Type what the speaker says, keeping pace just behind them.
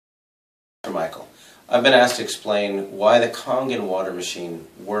Dr. Michael. I've been asked to explain why the Kangen water machine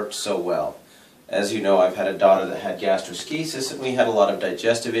worked so well. As you know, I've had a daughter that had gastroschisis, and we had a lot of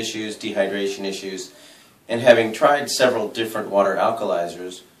digestive issues, dehydration issues, and having tried several different water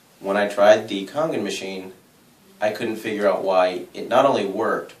alkalizers, when I tried the Kangen machine, I couldn't figure out why it not only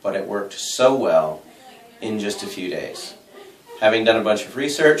worked, but it worked so well in just a few days. Having done a bunch of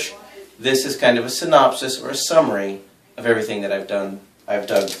research, this is kind of a synopsis or a summary of everything that I've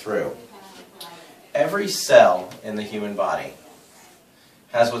dug through. Every cell in the human body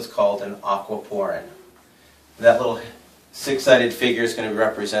has what's called an aquaporin. That little six-sided figure is going to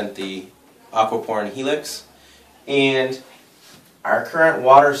represent the aquaporin helix, and our current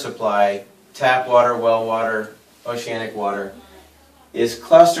water supply, tap water, well water, oceanic water, is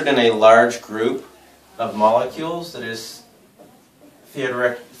clustered in a large group of molecules that is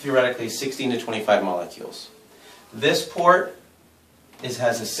theoretically 16 to 25 molecules. This port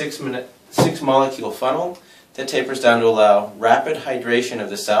has a six molecule funnel that tapers down to allow rapid hydration of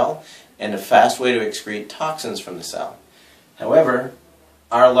the cell and a fast way to excrete toxins from the cell. However,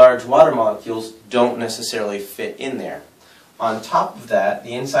 our large water molecules don't necessarily fit in there. On top of that,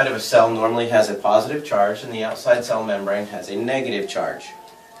 the inside of a cell normally has a positive charge and the outside cell membrane has a negative charge.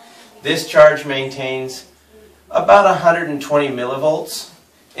 This charge maintains about 120 millivolts,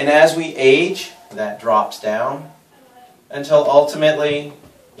 and as we age, that drops down until ultimately,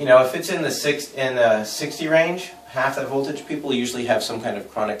 if it's in the 60 range, half that voltage, people usually have some kind of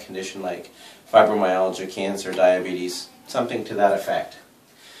chronic condition like fibromyalgia, cancer, diabetes, something to that effect.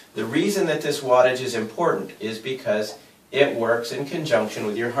 The reason that this wattage is important is because it works in conjunction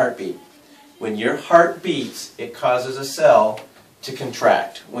with your heartbeat. When your heart beats, it causes a cell to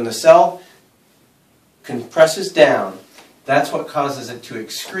contract. When the cell compresses down, that's what causes it to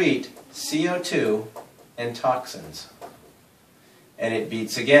excrete CO2 and toxins. And it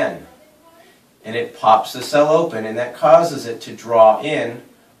beats again. And it pops the cell open, and that causes it to draw in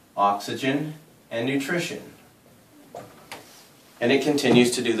oxygen and nutrition. And it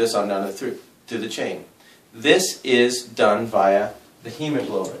continues to do this on down through the chain. This is done via the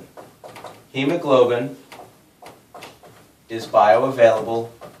hemoglobin. Hemoglobin is bioavailable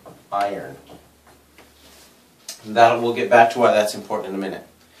iron. We'll get back to why that's important in a minute.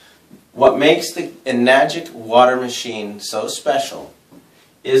 What makes the Enagic water machine so special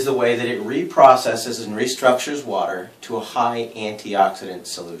is the way that it reprocesses and restructures water to a high antioxidant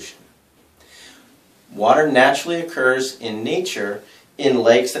solution. Water naturally occurs in nature in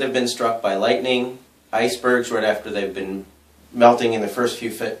lakes that have been struck by lightning, icebergs right after they've been melting in the first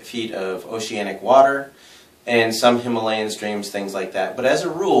few feet of oceanic water, and some Himalayan streams, things like that. But as a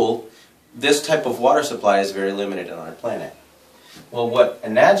rule, this type of water supply is very limited on our planet. Well, what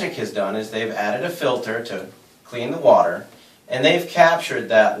Enagic has done is they've added a filter to clean the water, and they've captured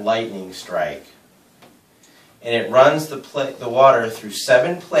that lightning strike. And it runs the water through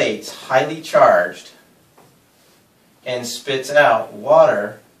 7 plates, highly charged, and spits out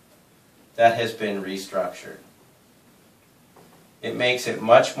water that has been restructured. It makes it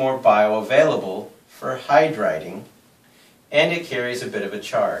much more bioavailable for hydrating, and it carries a bit of a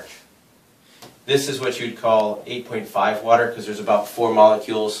charge. This is what you'd call 8.5 water, because there's about 4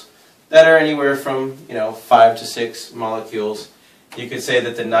 molecules that are anywhere from 5 to 6 molecules. You could say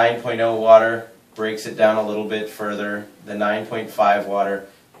that the 9.0 water breaks it down a little bit further. The 9.5 water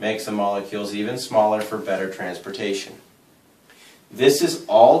makes the molecules even smaller for better transportation. This is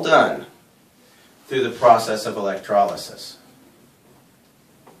all done through the process of electrolysis.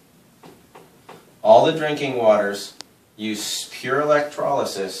 All the drinking waters use pure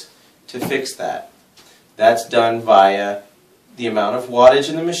electrolysis to fix that. That's done via the amount of wattage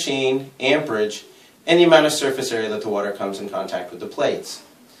in the machine, amperage, and the amount of surface area that the water comes in contact with the plates.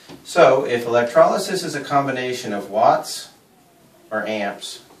 So if electrolysis is a combination of watts or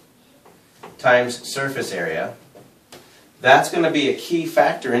amps times surface area, that's going to be a key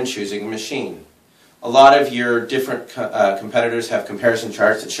factor in choosing a machine. A lot of your different competitors have comparison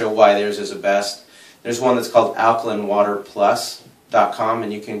charts that show why theirs is the best. There's one that's called alkalinewaterplus.com,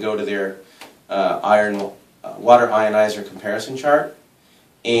 and you can go to their water ionizer comparison chart,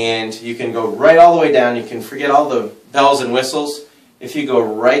 and you can go right all the way down. You can forget all the bells and whistles. If you go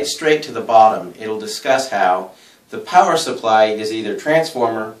right straight to the bottom, it'll discuss how the power supply is either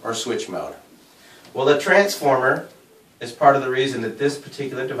transformer or switch mode. Well, the transformer is part of the reason that this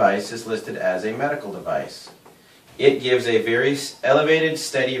particular device is listed as a medical device. It gives a very elevated,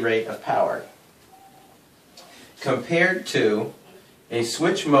 steady rate of power, compared to a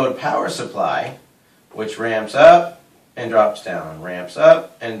switch mode power supply, which ramps up and drops down, ramps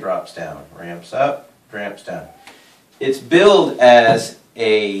up and drops down, ramps up, ramps down. It's billed as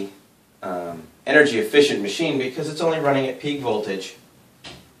a energy efficient machine because it's only running at peak voltage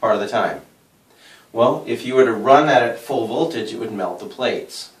part of the time. Well, if you were to run that at full voltage, it would melt the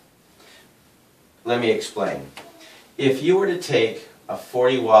plates. Let me explain. If you were to take a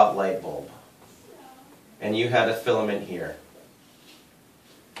 40-watt light bulb and you had a filament here,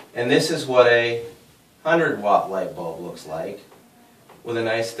 and this is what a 100-watt light bulb looks like with a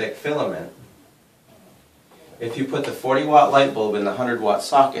nice thick filament. If you put the 40-watt light bulb in the 100-watt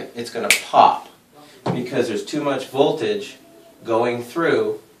socket, it's going to pop because there's too much voltage going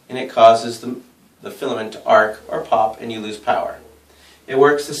through and it causes the filament to arc or pop and you lose power. It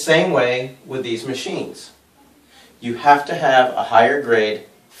works the same way with these machines. You have to have a higher grade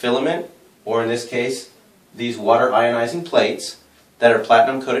filament, or in this case, these water ionizing plates that are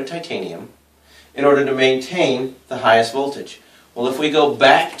platinum coated titanium, in order to maintain the highest voltage. Well, if we go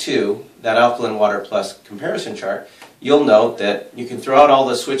back to that alkaline water plus comparison chart, you'll note that you can throw out all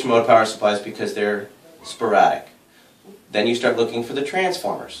the switch mode power supplies because they're sporadic. Then you start looking for the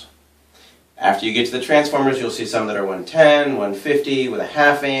transformers. After you get to the transformers, you'll see some that are 110, 150 with a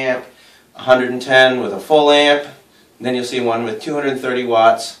half amp, 110 with a full amp. And then you'll see one with 230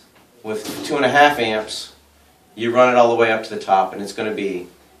 watts with 2.5 amps. You run it all the way up to the top and it's going to be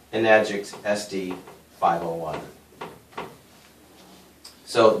Enagic's SD501.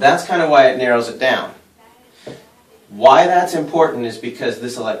 So that's kind of why it narrows it down. Why that's important is because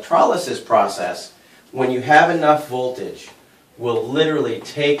this electrolysis process, when you have enough voltage, will literally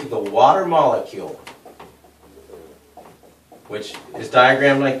take the water molecule, which is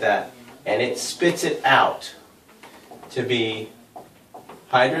diagrammed like that, and it spits it out to be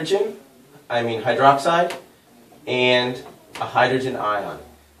hydroxide and a hydrogen ion.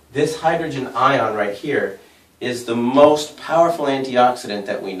 This hydrogen ion right here is the most powerful antioxidant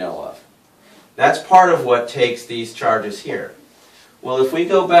that we know of. That's part of what takes these charges here. Well, if we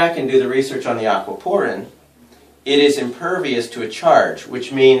go back and do the research on the aquaporin, it is impervious to a charge,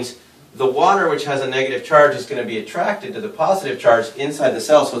 which means the water which has a negative charge is going to be attracted to the positive charge inside the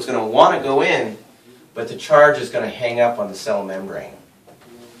cell, so it's going to want to go in, but the charge is going to hang up on the cell membrane.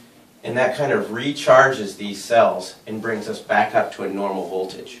 And that kind of recharges these cells and brings us back up to a normal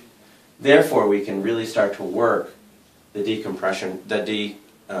voltage. Therefore, we can really start to work the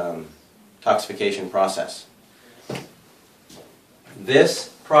detoxification process. This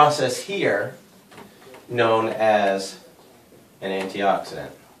process here, known as an antioxidant.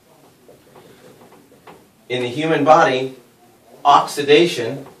 In the human body,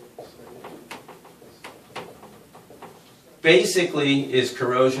 oxidation basically is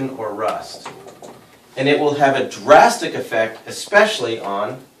corrosion or rust. And it will have a drastic effect, especially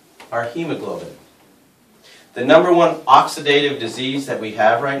on our hemoglobin. The number one oxidative disease that we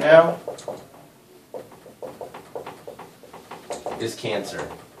have right now is cancer.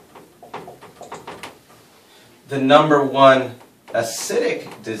 The number one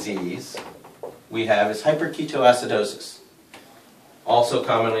acidic disease we have is hyperketoacidosis, also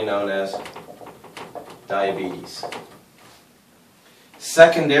commonly known as diabetes.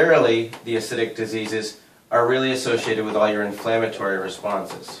 Secondarily, the acidic diseases are really associated with all your inflammatory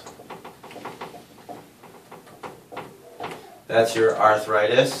responses. That's your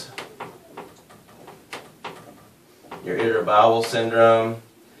arthritis, your irritable bowel syndrome,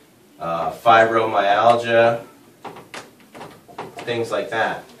 fibromyalgia, things like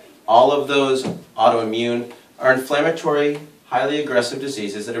that. All of those autoimmune are inflammatory, highly aggressive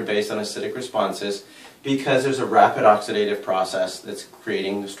diseases that are based on acidic responses because there's a rapid oxidative process that's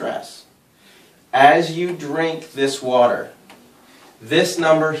creating the stress. As you drink this water, this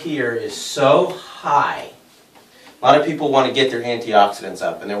number here is so high. A lot of people want to get their antioxidants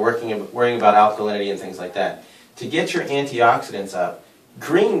up and they're worrying about alkalinity and things like that. To get your antioxidants up,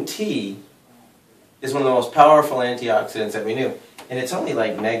 green tea is one of the most powerful antioxidants that we knew. And it's only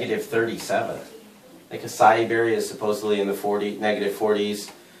like negative 37. Like acai berry is supposedly in the negative 40s.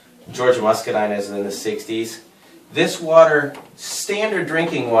 Georgia muscadine is in the 60s. This water, standard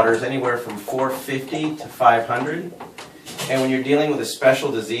drinking water, is anywhere from 450 to 500. And when you're dealing with a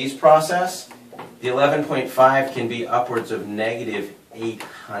special disease process, the 11.5 can be upwards of negative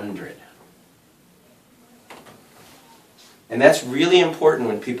 800. And that's really important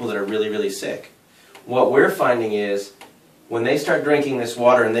when people that are really, really sick. What we're finding is when they start drinking this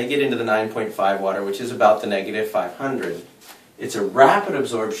water and they get into the 9.5 water, which is about the negative 500, it's a rapid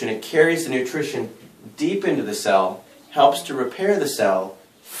absorption. It carries the nutrition deep into the cell, helps to repair the cell,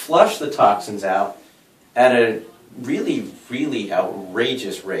 flush the toxins out at a really, really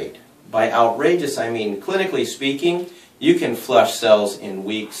outrageous rate. By outrageous, I mean, clinically speaking, you can flush cells in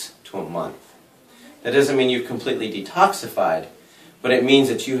weeks to a month. That doesn't mean you've completely detoxified, but it means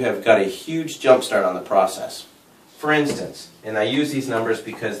that you have got a huge jump start on the process. For instance, and I use these numbers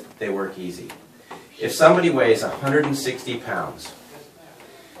because they work easy. If somebody weighs 160 pounds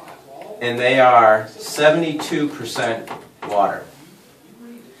and they are 72% water,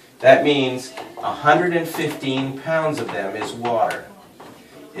 that means 115 pounds of them is water.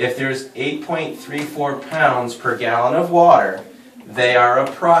 If there's 8.34 pounds per gallon of water, they are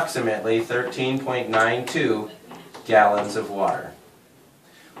approximately 13.92 gallons of water.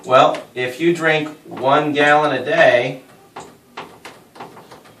 Well, if you drink 1 gallon a day,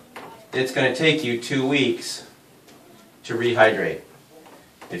 it's going to take you 2 weeks to rehydrate.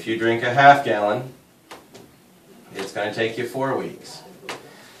 If you drink a half gallon, it's going to take you 4 weeks.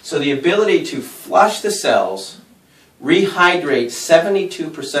 So the ability to flush the cells, rehydrate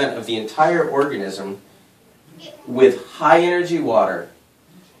 72% of the entire organism with high energy water,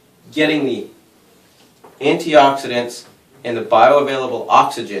 getting the antioxidants and the bioavailable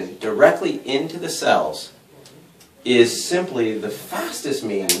oxygen directly into the cells, is simply the fastest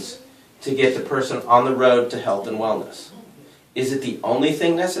means to get the person on the road to health and wellness. Is it the only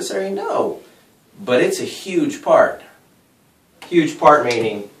thing necessary? No. But it's a huge part. Huge part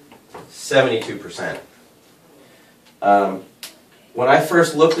meaning 72%. When I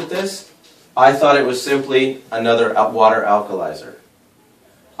first looked at this, I thought it was simply another water alkalizer.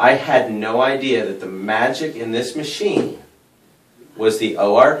 I had no idea that the magic in this machine was the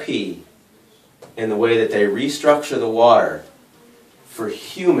ORP in the way that they restructure the water for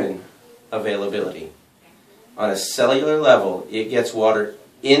human availability. On a cellular level, it gets water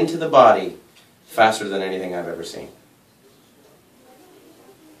into the body faster than anything I've ever seen.